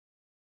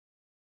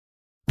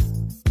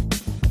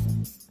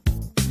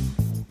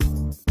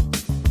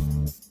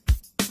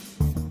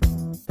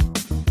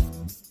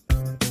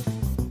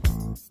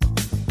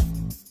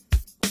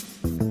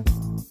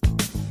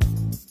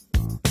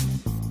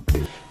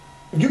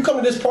you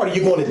come to this party,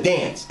 you're going to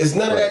dance. It's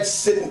none of that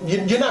sitting.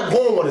 You're not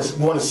going to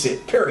want to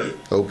sit. Period.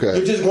 Okay.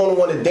 You're just going to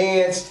want to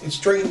dance. It's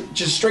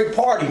straight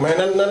party, man.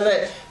 None of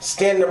that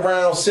standing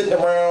around, sitting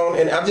around.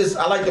 And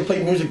I like to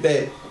play music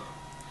that,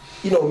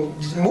 you know,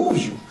 just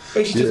moves you.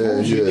 Basically, just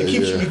moves you. It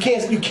keeps you.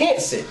 You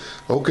can't sit.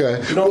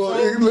 Okay. You know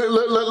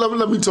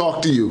let me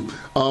talk to you.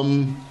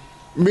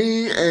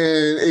 Me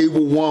and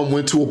Abel One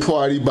went to a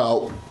party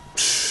about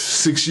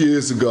 6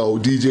 years ago.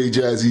 DJ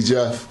Jazzy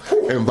Jeff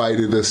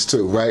invited us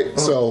to, right?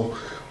 So,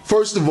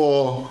 first of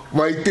all,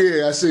 right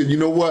there, I said, you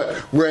know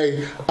what,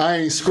 Ray, I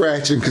ain't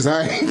scratching because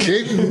I ain't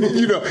getting,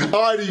 you know, I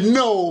already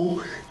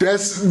know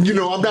that's, you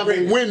know, I'm not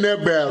going to win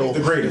that battle. The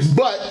greatest.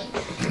 But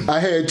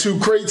I had 2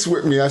 crates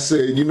with me. I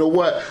said, you know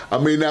what, I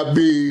may not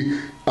be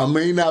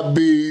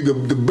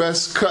the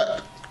best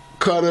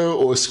cutter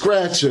or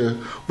scratcher,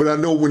 but I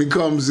know when it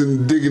comes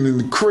in digging in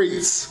the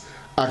crates,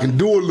 I can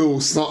do a little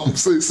something.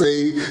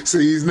 Say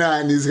he's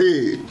not in his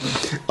head.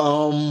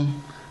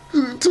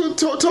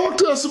 Talk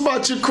to us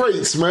about your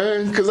crates,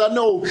 man, because I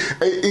know,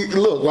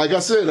 look, like I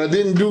said, I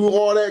didn't do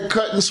all that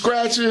cutting,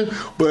 scratching,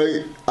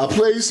 but I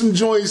played some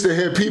joints that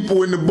had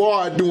people in the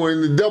bar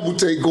doing the double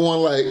take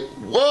going like,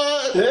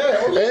 what?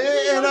 Yeah,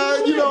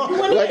 and you know,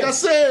 like I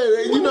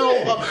said, you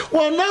know,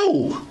 well,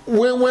 no,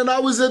 when I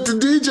was at the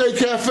DJ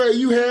Cafe,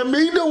 you had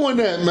me doing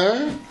that,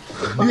 man.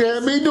 You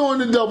had me doing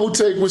the double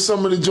take with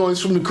some of the joints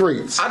from the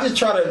crates. I just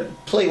try to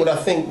play what I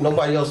think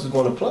nobody else is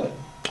going to play.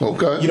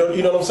 Okay. You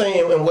know what I'm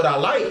saying? And what I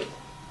like,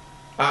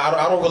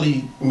 I don't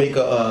really make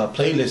a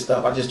playlist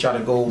stuff. I just try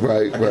to go,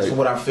 I guess, for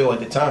what I feel at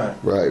the time.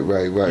 Right.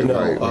 You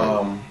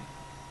know,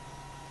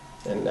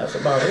 and that's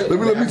about it.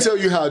 Let me tell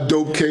you how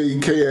dope K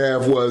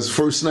Ave was.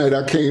 First night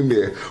I came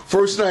there. I thought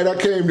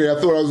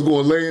I was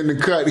going to lay in the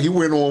cut. He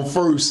went on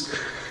first.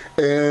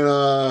 And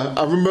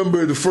I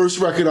remember the first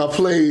record I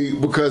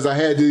played because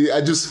I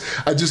just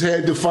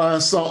had to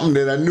find something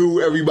that I knew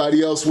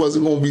everybody else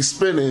wasn't going to be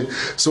spinning.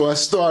 So I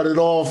started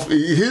off.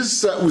 His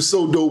set was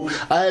so dope.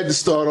 I had to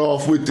start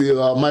off with the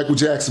Michael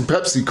Jackson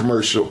Pepsi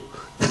commercial.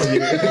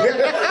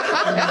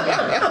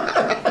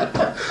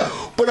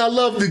 But I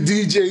love the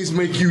DJs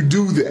make you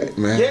do that,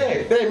 man.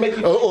 Yeah, they make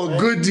you. Or a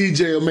good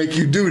DJ will make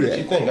you do that. Makes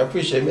you think. I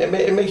appreciate it.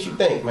 It makes you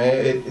think, man.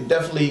 It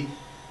definitely.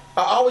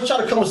 I always try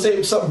to come and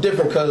say something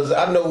different because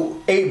I know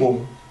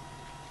Abel,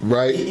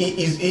 right?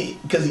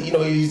 Because you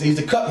know he's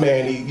a cut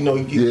man. He's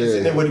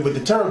sitting there with the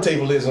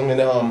turntablism,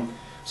 and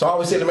so I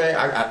always say to the man,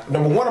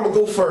 number one, I'm gonna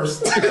go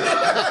first. I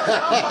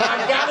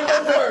gotta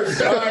go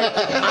first. All right?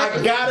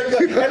 I gotta go,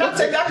 and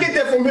I get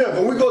that from him.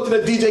 When we go to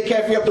the DJ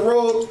Cafe up the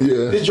road,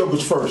 this joke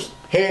was first,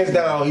 hands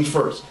down, he's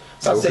first.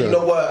 So I said, you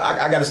know what,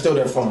 I gotta steal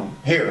that from him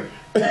here.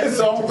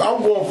 So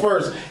I'm going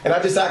first, and I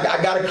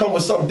gotta come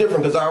with something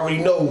different because I already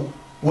know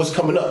what's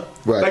coming up.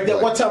 Like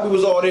that one time we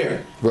was all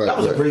there. That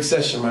was a great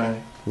session,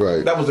 man.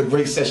 That was a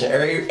great session.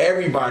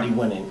 Everybody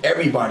winning.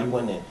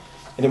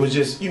 And it was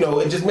just, you know,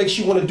 it just makes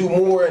you want to do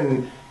more.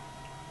 And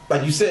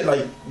like you said,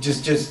 like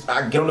just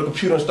I get on the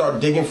computer and start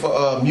digging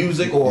for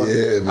music. Or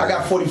I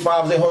got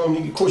 45s at home.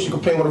 Of course, you can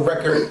play them on a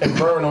record and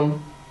burn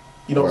them.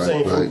 You know what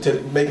I'm saying?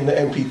 To making the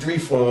MP3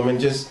 form. And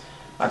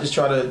I just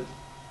try to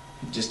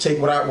just take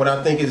what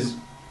I think is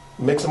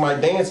make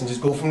somebody dance and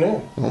just go from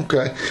there.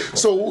 Okay.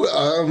 So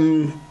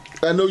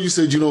I know you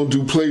said you don't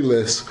do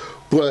playlists,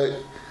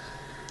 but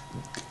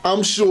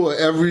I'm sure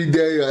every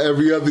day or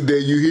every other day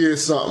you hear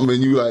something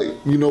and you like,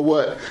 you know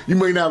what? You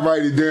may not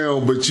write it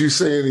down, but you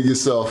saying to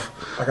yourself,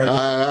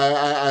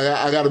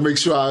 I got to make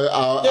sure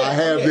I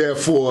have that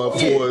for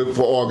August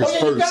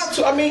 1st. You got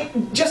to. I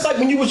mean, just like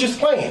when you was just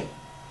playing.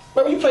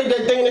 Remember you played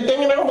that thing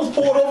and I almost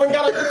pulled over and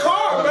got out the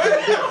car,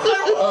 man.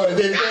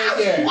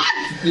 What?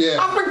 Yeah.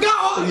 I forgot.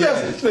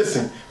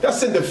 Listen,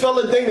 that's in the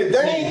fella ding.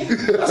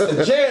 That's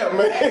the jam,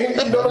 man.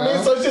 You know what I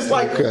mean? So it's just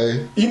like,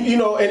 you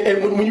know,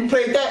 and when you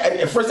played that,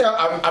 and first thing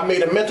I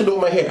made a mental note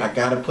in my head, I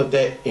got to put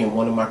that in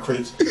one of my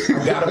crates.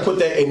 I got to put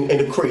that in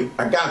the crate.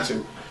 I got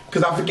to.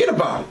 Because I forget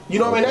about it. You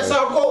know what I mean? That's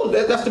how it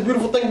goes. That's the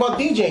beautiful thing about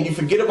DJing. You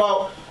forget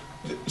about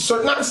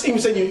not even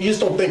saying you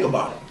just don't think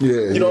about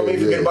it. You know what I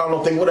mean? Forget about it,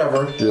 don't think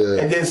whatever.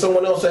 And then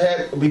someone else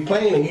will be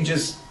playing and you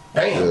just,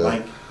 bam,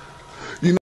 like.